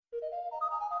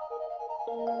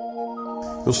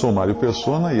Eu sou Mário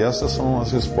Persona e essas são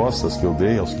as respostas que eu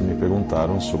dei aos que me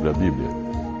perguntaram sobre a Bíblia.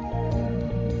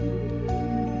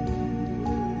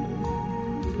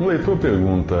 Um leitor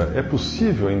pergunta: é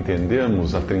possível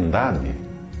entendermos a Trindade?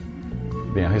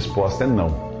 Bem, a resposta é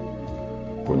não.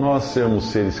 Por nós sermos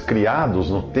seres criados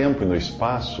no tempo e no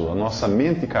espaço, a nossa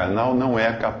mente carnal não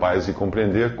é capaz de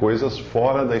compreender coisas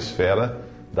fora da esfera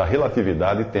da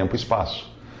relatividade tempo-espaço.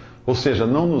 Ou seja,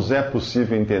 não nos é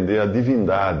possível entender a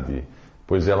divindade,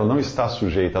 pois ela não está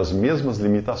sujeita às mesmas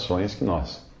limitações que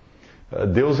nós.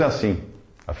 Deus é assim.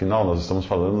 Afinal, nós estamos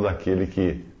falando daquele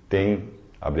que tem,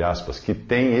 abre aspas, que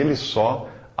tem ele só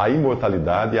a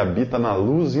imortalidade e habita na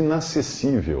luz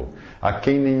inacessível, a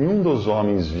quem nenhum dos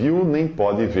homens viu nem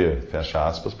pode ver. Fecha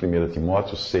aspas, 1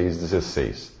 Timóteo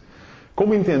 6,16.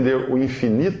 Como entender o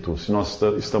infinito se nós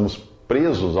estamos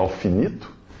presos ao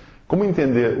finito? Como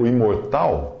entender o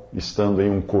imortal estando em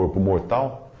um corpo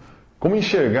mortal? Como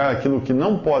enxergar aquilo que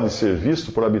não pode ser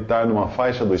visto por habitar numa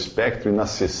faixa do espectro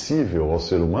inacessível ao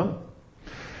ser humano?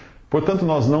 Portanto,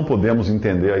 nós não podemos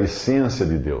entender a essência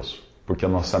de Deus, porque a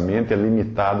nossa mente é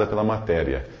limitada pela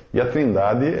matéria. E a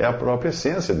Trindade é a própria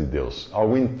essência de Deus,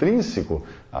 algo intrínseco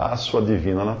à sua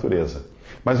divina natureza.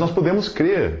 Mas nós podemos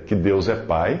crer que Deus é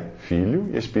Pai, Filho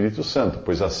e Espírito Santo,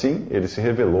 pois assim ele se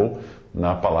revelou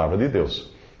na palavra de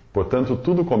Deus. Portanto,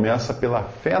 tudo começa pela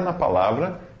fé na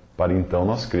palavra, para então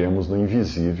nós crermos no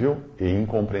invisível e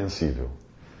incompreensível.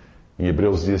 Em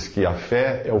Hebreus diz que a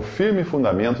fé é o firme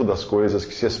fundamento das coisas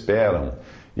que se esperam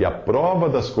e a prova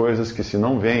das coisas que se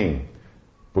não veem,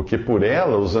 porque por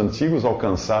ela os antigos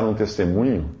alcançaram um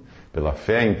testemunho. Pela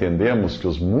fé entendemos que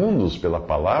os mundos, pela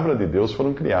palavra de Deus,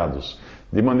 foram criados,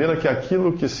 de maneira que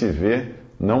aquilo que se vê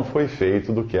não foi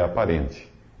feito do que é aparente.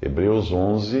 Hebreus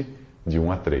 11, de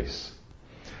 1 a 3.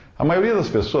 A maioria das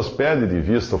pessoas perde de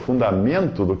vista o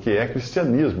fundamento do que é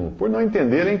cristianismo, por não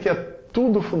entenderem que é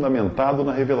tudo fundamentado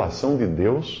na revelação de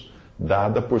Deus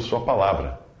dada por sua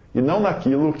palavra, e não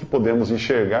naquilo que podemos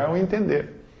enxergar ou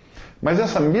entender. Mas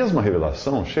essa mesma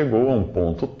revelação chegou a um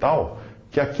ponto tal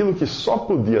que aquilo que só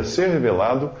podia ser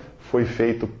revelado foi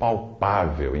feito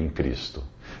palpável em Cristo.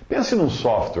 Pense num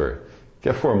software que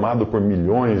é formado por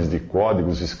milhões de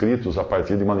códigos escritos a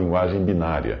partir de uma linguagem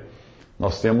binária.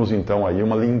 Nós temos então aí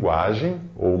uma linguagem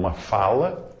ou uma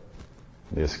fala,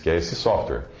 que é esse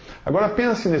software. Agora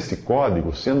pense nesse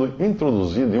código sendo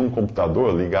introduzido em um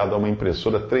computador ligado a uma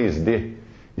impressora 3D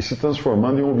e se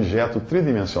transformando em um objeto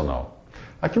tridimensional.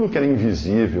 Aquilo que era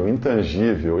invisível,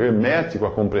 intangível, hermético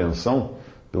à compreensão,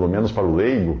 pelo menos para o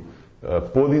leigo,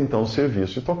 pôde então ser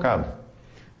visto e tocado.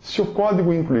 Se o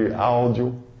código incluir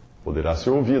áudio, poderá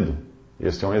ser ouvido.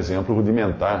 Este é um exemplo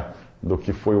rudimentar do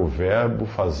que foi o Verbo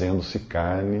fazendo-se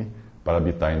carne para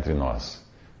habitar entre nós.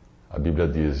 A Bíblia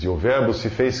diz: e o Verbo se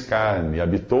fez carne,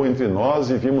 habitou entre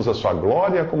nós e vimos a sua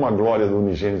glória como a glória do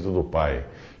unigênito do Pai,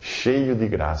 cheio de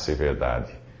graça e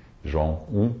verdade. João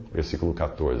 1, versículo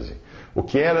 14. O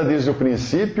que era desde o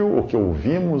princípio, o que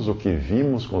ouvimos, o que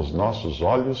vimos com os nossos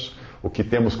olhos, o que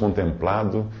temos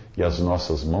contemplado e as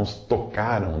nossas mãos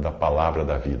tocaram da palavra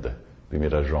da vida.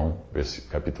 1 João,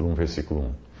 capítulo 1, versículo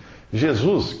 1.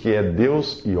 Jesus, que é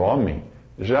Deus e homem,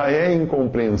 já é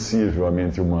incompreensível à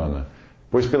mente humana,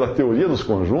 pois pela teoria dos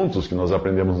conjuntos que nós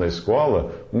aprendemos na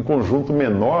escola, um conjunto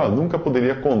menor nunca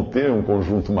poderia conter um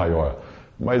conjunto maior.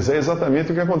 Mas é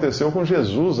exatamente o que aconteceu com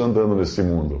Jesus andando nesse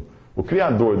mundo. O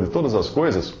Criador de todas as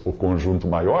coisas, o conjunto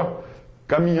maior,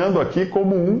 caminhando aqui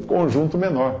como um conjunto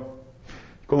menor.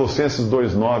 Colossenses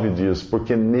 2,9 diz: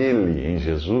 porque nele, em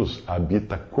Jesus,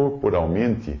 habita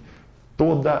corporalmente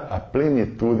toda a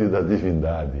plenitude da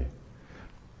divindade.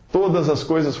 Todas as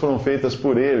coisas foram feitas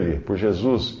por Ele, por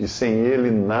Jesus, e sem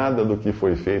Ele nada do que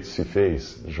foi feito se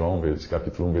fez. João,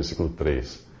 capítulo 1, versículo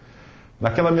 3.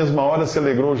 Naquela mesma hora se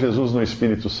alegrou Jesus no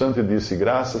Espírito Santo e disse: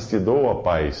 graças te dou, ó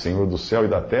Pai, Senhor do céu e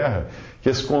da terra, que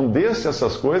escondeste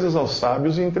essas coisas aos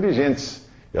sábios e inteligentes,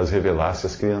 e as revelaste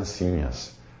às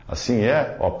criancinhas. Assim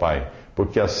é, ó Pai,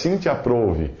 porque assim te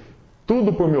aprouve.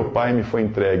 Tudo por meu Pai me foi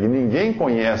entregue. Ninguém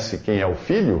conhece quem é o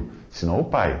Filho, senão o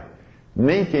Pai.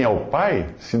 Nem quem é o Pai,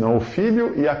 senão o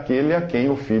Filho e aquele a quem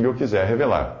o Filho quiser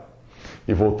revelar.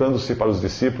 E voltando-se para os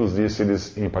discípulos,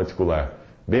 disse-lhes em particular: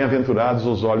 bem-aventurados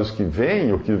os olhos que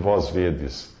veem o que vós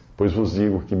vedes, pois vos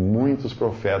digo que muitos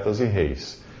profetas e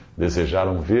reis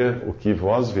desejaram ver o que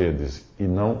vós vedes e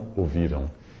não o viram,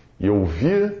 e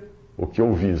ouvir o que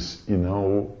ouvis e não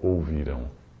o ouviram.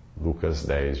 Lucas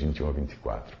 10, 21 a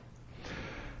 24.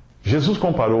 Jesus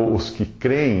comparou os que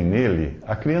creem nele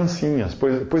a criancinhas,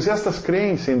 pois estas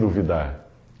creem sem duvidar.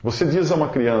 Você diz a uma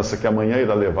criança que amanhã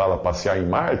irá levá-la a passear em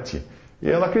Marte, e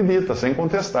ela acredita, sem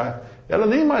contestar. Ela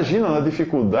nem imagina na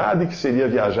dificuldade que seria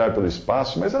viajar pelo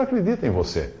espaço, mas ela acredita em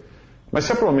você. Mas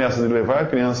se a promessa de levar a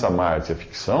criança a Marte é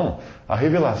ficção, a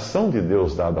revelação de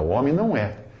Deus dada ao homem não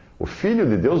é. O Filho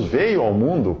de Deus veio ao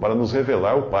mundo para nos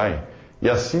revelar o Pai. E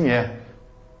assim é.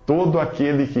 Todo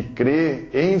aquele que crê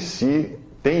em si,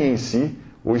 tem em si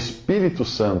o Espírito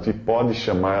Santo e pode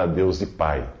chamar a Deus de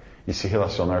Pai e se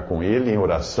relacionar com Ele em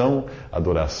oração,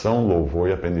 adoração, louvor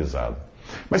e aprendizado.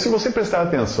 Mas se você prestar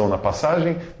atenção na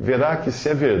passagem, verá que se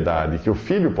é verdade que o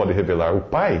Filho pode revelar o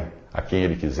Pai a quem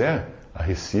Ele quiser, a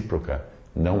recíproca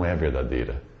não é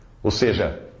verdadeira. Ou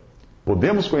seja,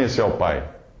 podemos conhecer ao Pai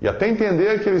e até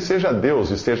entender que Ele seja Deus,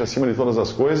 esteja acima de todas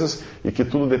as coisas e que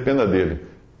tudo dependa dEle.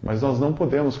 Mas nós não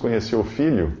podemos conhecer o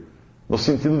Filho no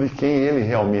sentido de quem Ele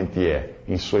realmente é,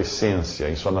 em sua essência,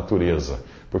 em sua natureza,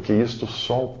 porque isto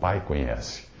só o Pai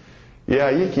conhece. E é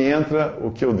aí que entra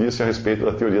o que eu disse a respeito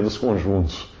da teoria dos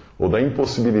conjuntos, ou da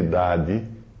impossibilidade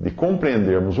de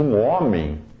compreendermos um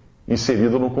homem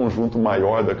inserido no conjunto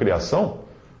maior da criação,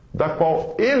 da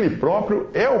qual ele próprio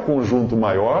é o conjunto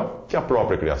maior que a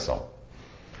própria criação.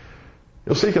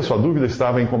 Eu sei que a sua dúvida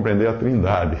estava em compreender a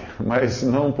Trindade, mas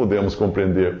não podemos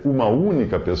compreender uma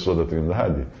única pessoa da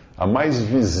Trindade, a mais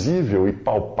visível e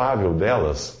palpável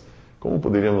delas. Como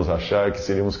poderíamos achar que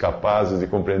seríamos capazes de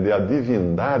compreender a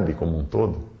divindade como um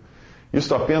todo?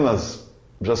 Isto apenas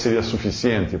já seria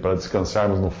suficiente para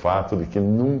descansarmos no fato de que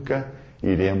nunca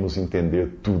iremos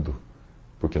entender tudo,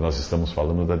 porque nós estamos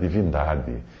falando da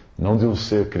divindade, não de um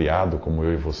ser criado como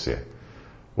eu e você.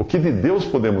 O que de Deus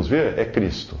podemos ver é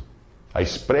Cristo, a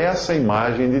expressa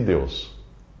imagem de Deus.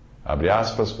 Abre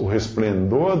aspas, o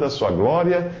resplendor da sua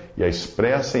glória e a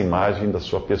expressa imagem da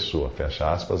sua pessoa.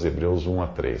 Fecha aspas, Hebreus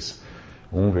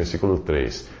 1, versículo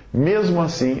 3. Mesmo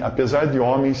assim, apesar de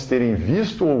homens terem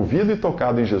visto, ouvido e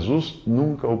tocado em Jesus,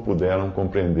 nunca o puderam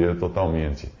compreender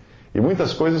totalmente. E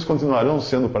muitas coisas continuarão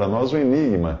sendo para nós um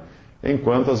enigma,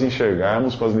 enquanto as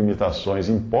enxergarmos com as limitações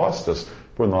impostas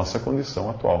por nossa condição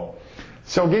atual.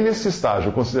 Se alguém nesse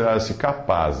estágio considerar-se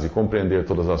capaz de compreender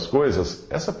todas as coisas,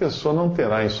 essa pessoa não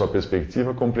terá em sua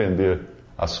perspectiva compreender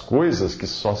as coisas que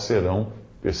só serão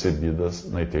percebidas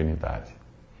na eternidade.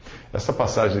 Esta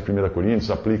passagem de 1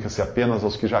 Coríntios aplica-se apenas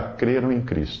aos que já creram em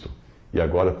Cristo e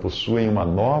agora possuem uma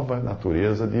nova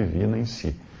natureza divina em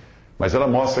si. Mas ela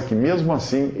mostra que mesmo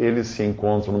assim eles se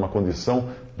encontram numa condição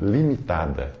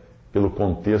limitada pelo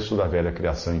contexto da velha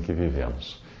criação em que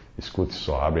vivemos. Escute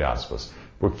só, abre aspas.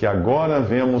 Porque agora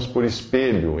vemos por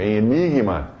espelho, em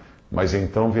enigma, mas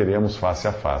então veremos face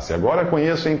a face. Agora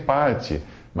conheço em parte,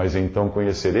 mas então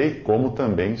conhecerei como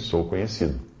também sou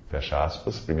conhecido. Fecha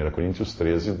aspas, 1 Coríntios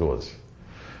 13, 12.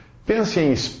 Pense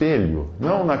em espelho,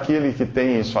 não naquele que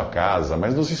tem em sua casa,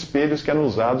 mas nos espelhos que eram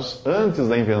usados antes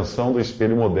da invenção do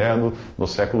espelho moderno no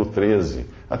século XIII.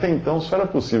 Até então só era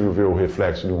possível ver o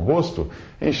reflexo de um rosto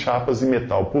em chapas de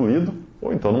metal polido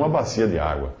ou então numa bacia de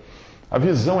água. A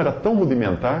visão era tão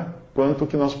rudimentar quanto o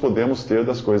que nós podemos ter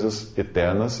das coisas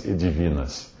eternas e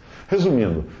divinas.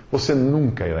 Resumindo, você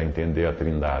nunca irá entender a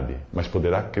Trindade, mas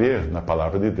poderá crer na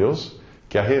palavra de Deus,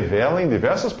 que a revela em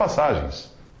diversas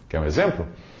passagens. Quer um exemplo?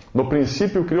 No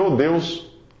princípio criou Deus,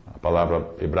 a palavra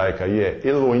hebraica aí é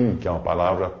Elohim, que é uma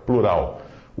palavra plural,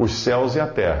 os céus e a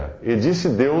terra. E disse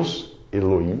Deus,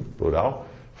 Elohim, plural,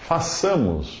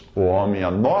 façamos o homem à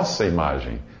nossa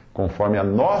imagem, conforme a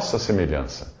nossa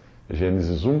semelhança.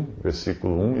 Gênesis 1,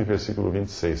 versículo 1 e versículo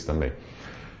 26 também.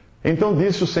 Então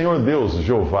disse o Senhor Deus,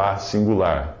 Jeová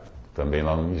singular, também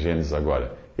lá em Gênesis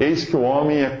agora, eis que o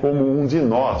homem é como um de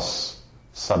nós,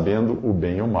 sabendo o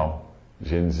bem e o mal.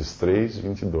 Gênesis 3,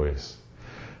 22.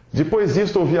 Depois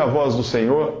disto ouvi a voz do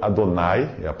Senhor, Adonai,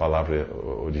 é a palavra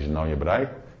original em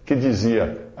hebraico, que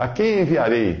dizia, a quem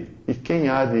enviarei e quem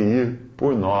há de ir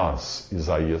por nós?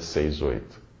 Isaías 6,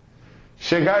 8.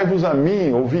 Chegai-vos a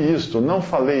mim, ouvi isto, não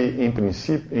falei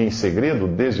em segredo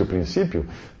desde o princípio,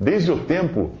 desde o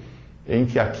tempo em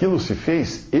que aquilo se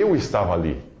fez, eu estava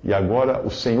ali. E agora o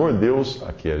Senhor Deus,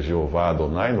 aqui é Jeová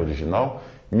Adonai no original,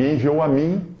 me enviou a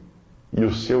mim e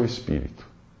o seu Espírito.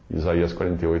 Isaías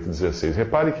 48, 16.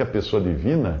 Repare que a pessoa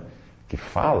divina que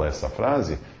fala essa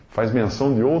frase faz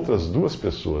menção de outras duas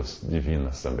pessoas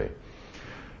divinas também.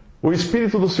 O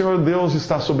Espírito do Senhor Deus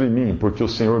está sobre mim, porque o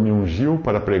Senhor me ungiu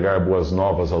para pregar boas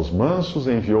novas aos mansos,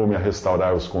 enviou-me a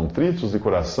restaurar os contritos de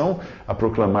coração, a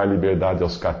proclamar liberdade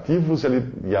aos cativos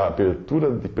e a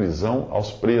abertura de prisão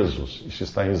aos presos. Isto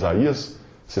está em Isaías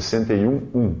 61,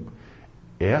 1.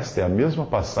 Esta é a mesma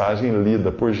passagem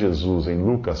lida por Jesus em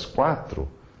Lucas 4,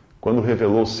 quando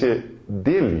revelou ser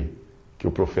dele que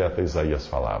o profeta Isaías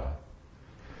falava.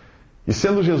 E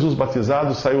sendo Jesus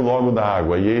batizado, saiu logo da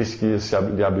água, e eis que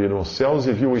lhe abriram os céus,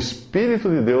 e viu o Espírito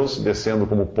de Deus descendo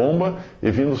como pomba e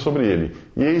vindo sobre ele.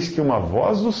 E eis que uma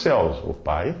voz dos céus, o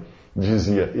Pai,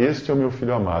 dizia: Este é o meu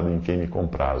Filho amado, em quem me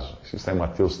comprazo. Isso está em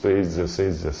Mateus 3,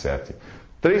 16, 17.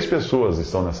 3 pessoas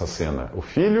estão nessa cena: o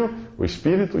Filho, o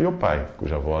Espírito e o Pai,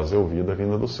 cuja voz é ouvida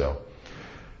vinda do céu.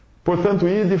 Portanto,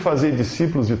 ide e fazei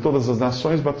discípulos de todas as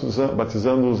nações,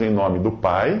 batizando-os em nome do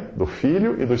Pai, do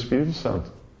Filho e do Espírito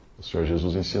Santo. O Senhor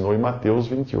Jesus ensinou em Mateus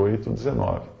 28,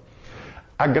 19.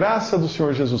 A graça do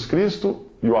Senhor Jesus Cristo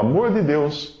e o amor de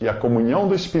Deus e a comunhão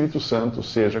do Espírito Santo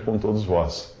seja com todos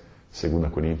vós.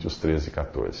 2 Coríntios 13,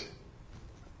 14.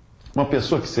 Uma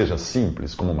pessoa que seja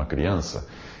simples, como uma criança,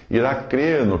 irá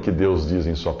crer no que Deus diz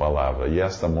em sua palavra, e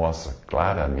esta mostra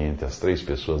claramente as 3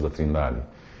 pessoas da Trindade.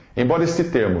 Embora este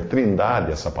termo,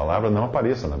 Trindade, essa palavra, não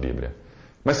apareça na Bíblia.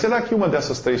 Mas será que uma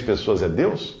dessas 3 pessoas é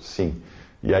Deus? Sim.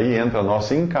 E aí entra a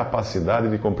nossa incapacidade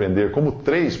de compreender como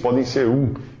 3 podem ser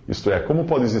um, isto é, como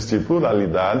pode existir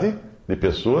pluralidade de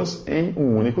pessoas em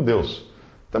um único Deus.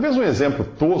 Talvez um exemplo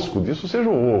tosco disso seja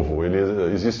o ovo.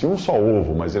 Existe um só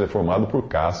ovo, mas ele é formado por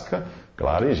casca,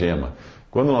 clara e gema.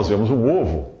 Quando nós vemos um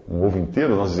ovo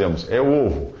inteiro, nós dizemos é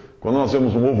ovo. Quando nós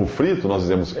vemos um ovo frito, nós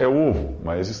dizemos é ovo,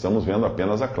 mas estamos vendo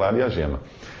apenas a clara e a gema.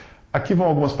 Aqui vão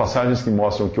algumas passagens que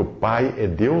mostram que o Pai é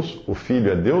Deus, o Filho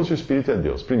é Deus e o Espírito é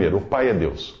Deus. Primeiro, o Pai é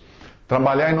Deus.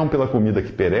 Trabalhai não pela comida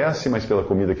que perece, mas pela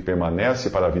comida que permanece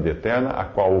para a vida eterna, a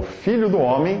qual o Filho do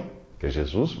homem, que é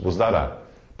Jesus, vos dará.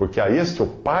 Porque a este o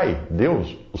Pai,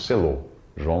 Deus, o selou.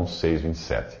 João 6,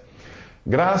 27.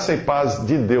 Graça e paz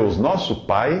de Deus, nosso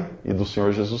Pai, e do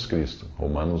Senhor Jesus Cristo.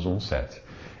 Romanos 1, 7.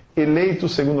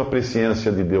 Eleitos segundo a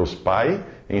presciência de Deus Pai,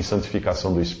 em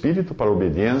santificação do Espírito, para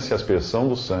obediência e aspersão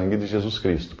do sangue de Jesus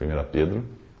Cristo. 1 Pedro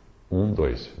 1,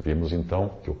 2. Vimos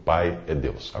então que o Pai é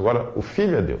Deus. Agora, o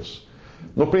Filho é Deus.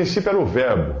 No princípio era o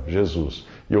Verbo, Jesus.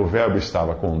 E o Verbo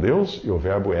estava com Deus, e o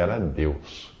Verbo era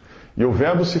Deus. E o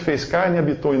Verbo se fez carne e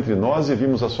habitou entre nós, e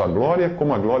vimos a sua glória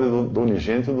como a glória do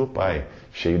unigênito do Pai,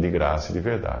 cheio de graça e de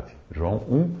verdade. João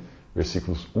 1,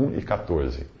 versículos 1 e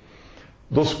 14.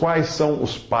 Dos quais são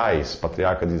os pais,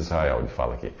 patriarca de Israel, ele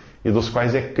fala aqui, e dos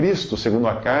quais é Cristo, segundo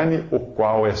a carne, o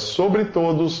qual é sobre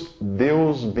todos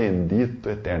Deus bendito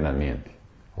eternamente.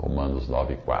 Romanos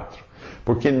 9, 4.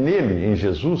 Porque nele, em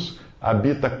Jesus,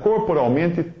 habita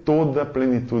corporalmente toda a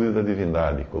plenitude da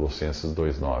divindade. Colossenses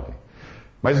 2, 9.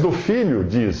 Mas do Filho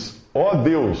diz: ó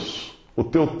Deus, o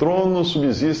teu trono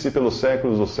subsiste pelos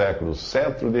séculos dos séculos,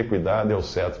 cetro de equidade é o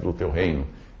cetro do teu reino.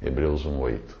 Hebreus 1,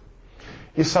 8.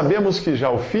 E sabemos que já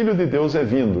o Filho de Deus é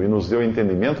vindo e nos deu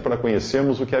entendimento para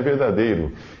conhecermos o que é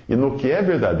verdadeiro. E no que é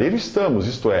verdadeiro estamos,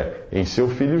 isto é, em seu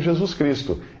Filho Jesus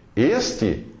Cristo.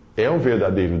 Este é o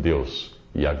verdadeiro Deus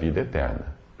e a vida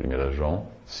eterna. 1 João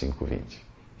 5,20.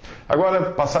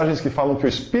 Agora, passagens que falam que o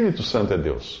Espírito Santo é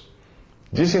Deus.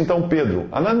 Disse então Pedro: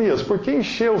 Ananias, por que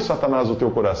encheu Satanás o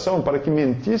teu coração para que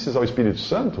mentisses ao Espírito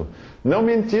Santo? Não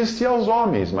mentiste aos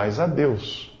homens, mas a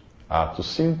Deus.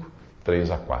 Atos 5,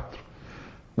 3 a 4.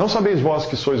 Não sabeis vós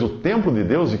que sois o templo de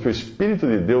Deus e que o Espírito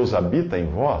de Deus habita em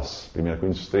vós? 1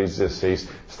 Coríntios 3,16.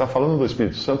 Está falando do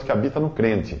Espírito Santo que habita no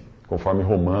crente, conforme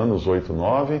Romanos 8,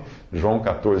 9, João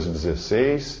 14,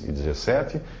 16 e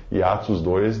 17 e Atos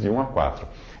 2, de 1 a 4.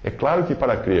 É claro que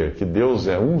para crer que Deus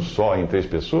é um só em 3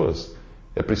 pessoas,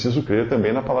 é preciso crer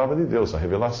também na palavra de Deus, a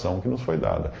revelação que nos foi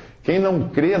dada. Quem não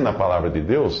crê na palavra de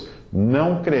Deus,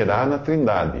 não crerá na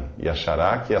Trindade e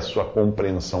achará que a sua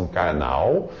compreensão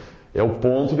carnal é o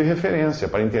ponto de referência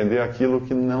para entender aquilo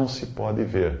que não se pode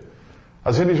ver.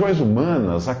 As religiões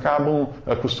humanas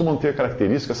costumam ter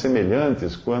características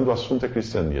semelhantes quando o assunto é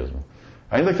cristianismo.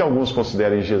 Ainda que alguns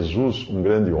considerem Jesus um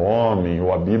grande homem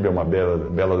ou a Bíblia uma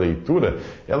bela leitura,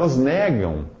 elas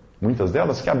negam, muitas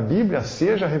delas, que a Bíblia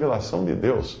seja a revelação de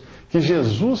Deus, que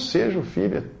Jesus seja o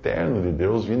Filho eterno de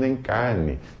Deus vindo em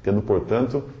carne, tendo,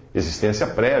 portanto, existência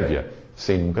prévia,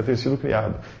 sem nunca ter sido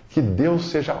criado. Que Deus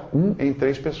seja um em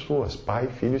 3 pessoas, Pai,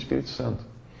 Filho e Espírito Santo.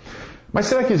 Mas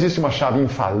será que existe uma chave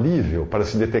infalível para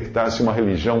se detectar se uma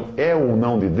religião é ou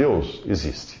não de Deus?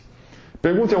 Existe.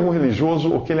 Pergunte a algum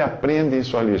religioso o que ele aprende em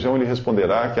sua religião, ele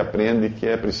responderá que aprende que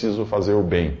é preciso fazer o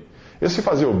bem. Esse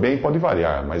fazer o bem pode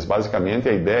variar, mas basicamente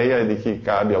a ideia é de que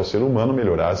cabe ao ser humano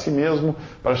melhorar a si mesmo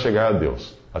para chegar a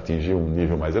Deus. Atingir um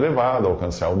nível mais elevado,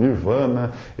 alcançar o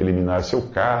nirvana, eliminar seu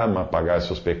karma, apagar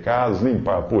seus pecados,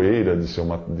 limpar a poeira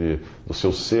do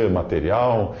seu ser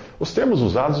material. Os termos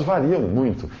usados variam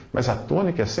muito, mas a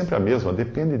tônica é sempre a mesma,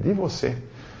 depende de você.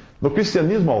 No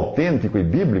cristianismo autêntico e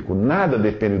bíblico, nada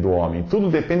depende do homem, tudo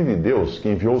depende de Deus, que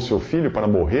enviou o seu Filho para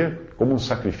morrer como um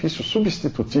sacrifício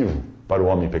substitutivo para o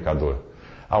homem pecador.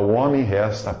 Ao homem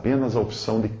resta apenas a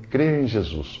opção de crer em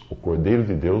Jesus, o Cordeiro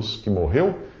de Deus que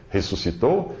morreu,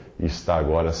 ressuscitou e está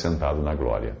agora sentado na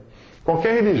glória.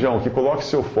 Qualquer religião que coloque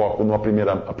seu foco no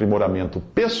aprimoramento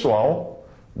pessoal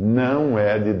não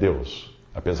é de Deus,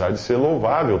 apesar de ser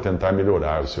louvável tentar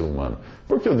melhorar o ser humano.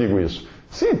 Por que eu digo isso?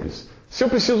 Simples. Se eu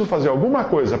preciso fazer alguma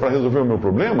coisa para resolver o meu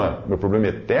problema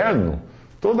eterno,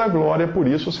 toda a glória por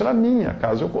isso será minha,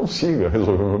 caso eu consiga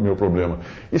resolver o meu problema.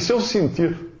 E se eu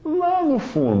sentir lá no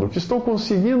fundo que estou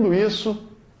conseguindo isso,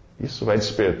 isso vai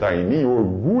despertar em mim o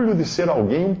orgulho de ser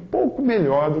alguém um pouco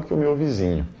melhor do que o meu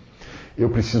vizinho. Eu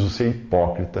preciso ser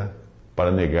hipócrita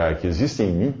para negar que existe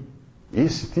em mim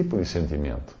esse tipo de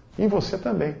sentimento. E em você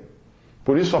também.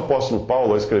 Por isso o apóstolo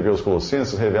Paulo, ao escrever aos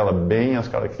Colossenses, revela bem as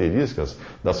características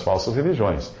das falsas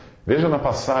religiões. Veja na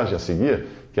passagem a seguir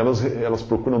que elas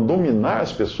procuram dominar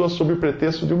as pessoas sob o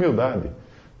pretexto de humildade.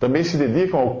 Também se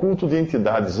dedicam ao culto de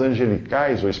entidades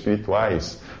angelicais ou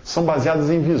espirituais. São baseadas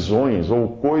em visões ou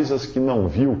coisas que não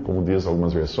viu, como diz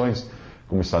algumas versões,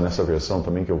 como está nessa versão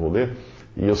também que eu vou ler.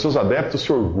 E os seus adeptos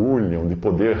se orgulham de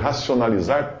poder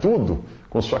racionalizar tudo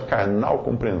com sua carnal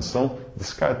compreensão,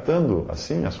 descartando,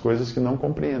 assim, as coisas que não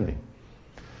compreendem.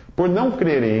 Por não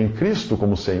crerem em Cristo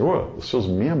como Senhor, os seus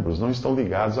membros não estão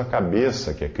ligados à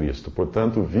cabeça, que é Cristo.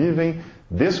 Portanto, vivem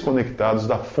desconectados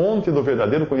da fonte do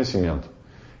verdadeiro conhecimento.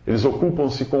 Eles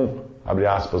ocupam-se com, abre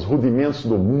aspas, rudimentos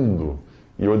do mundo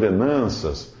e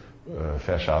ordenanças,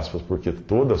 fecha aspas, porque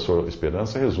toda a sua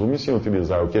esperança resume-se em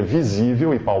utilizar o que é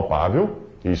visível e palpável,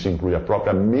 e isso inclui a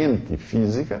própria mente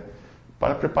física,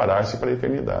 para preparar-se para a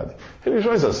eternidade.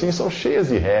 Religiões assim são cheias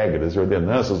de regras e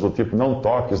ordenanças do tipo não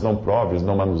toques, não proves,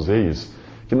 não manuseies,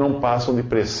 que não passam de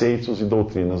preceitos e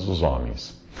doutrinas dos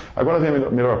homens. Agora vem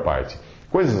a melhor parte.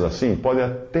 Coisas assim podem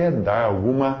até dar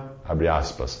alguma, abre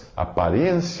aspas,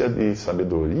 aparência de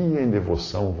sabedoria em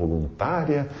devoção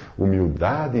voluntária,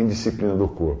 humildade em disciplina do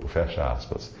corpo, fecha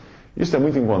aspas. Isso é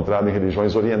muito encontrado em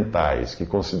religiões orientais, que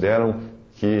consideram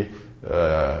que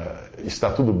está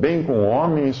tudo bem com o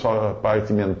homem em sua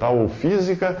parte mental ou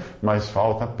física, mas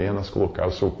falta apenas colocar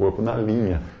o seu corpo na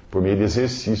linha, por meio de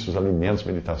exercícios, alimentos,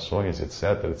 meditações,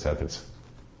 etc, etc, etc.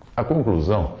 A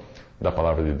conclusão da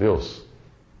palavra de Deus,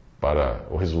 para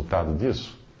o resultado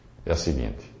disso, é a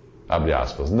seguinte, abre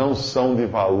aspas, não são de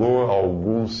valor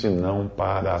algum senão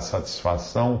para a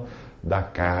satisfação da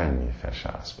carne, fecha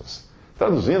aspas.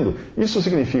 Traduzindo, isso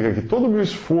significa que todo o meu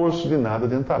esforço de nada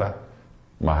adiantará,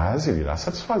 mas ele irá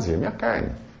satisfazer minha carne.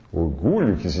 O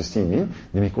orgulho que existe em mim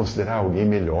de me considerar alguém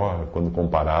melhor quando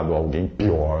comparado a alguém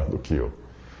pior do que eu.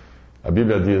 A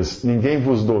Bíblia diz, ninguém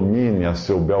vos domine a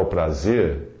seu bel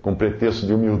prazer com pretexto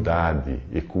de humildade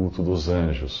e culto dos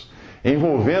anjos,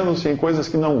 envolvendo-se em coisas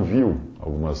que não viu,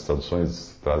 algumas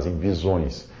traduções trazem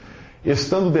visões,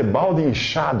 estando debalde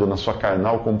inchado na sua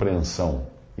carnal compreensão,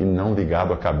 e não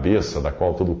ligado à cabeça, da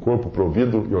qual todo o corpo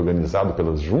provido e organizado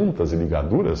pelas juntas e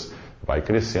ligaduras, vai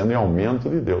crescendo em aumento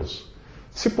de Deus.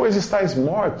 Se, pois, estáis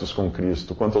mortos com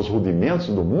Cristo quanto aos rudimentos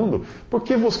do mundo, por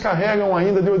que vos carregam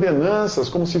ainda de ordenanças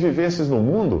como se vivesses no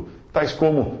mundo, tais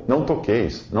como não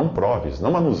toqueis, não proves,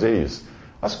 não manuseis,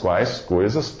 as quais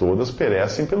coisas todas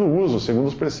perecem pelo uso, segundo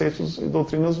os preceitos e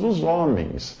doutrinas dos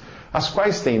homens, as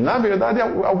quais têm, na verdade,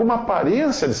 alguma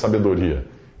aparência de sabedoria,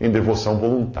 em devoção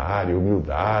voluntária,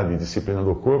 humildade, disciplina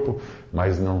do corpo,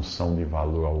 mas não são de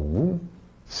valor algum,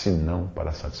 senão para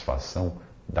a satisfação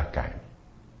da carne.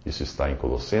 Isso está em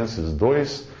Colossenses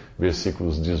 2,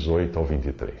 versículos 18 ao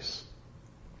 23.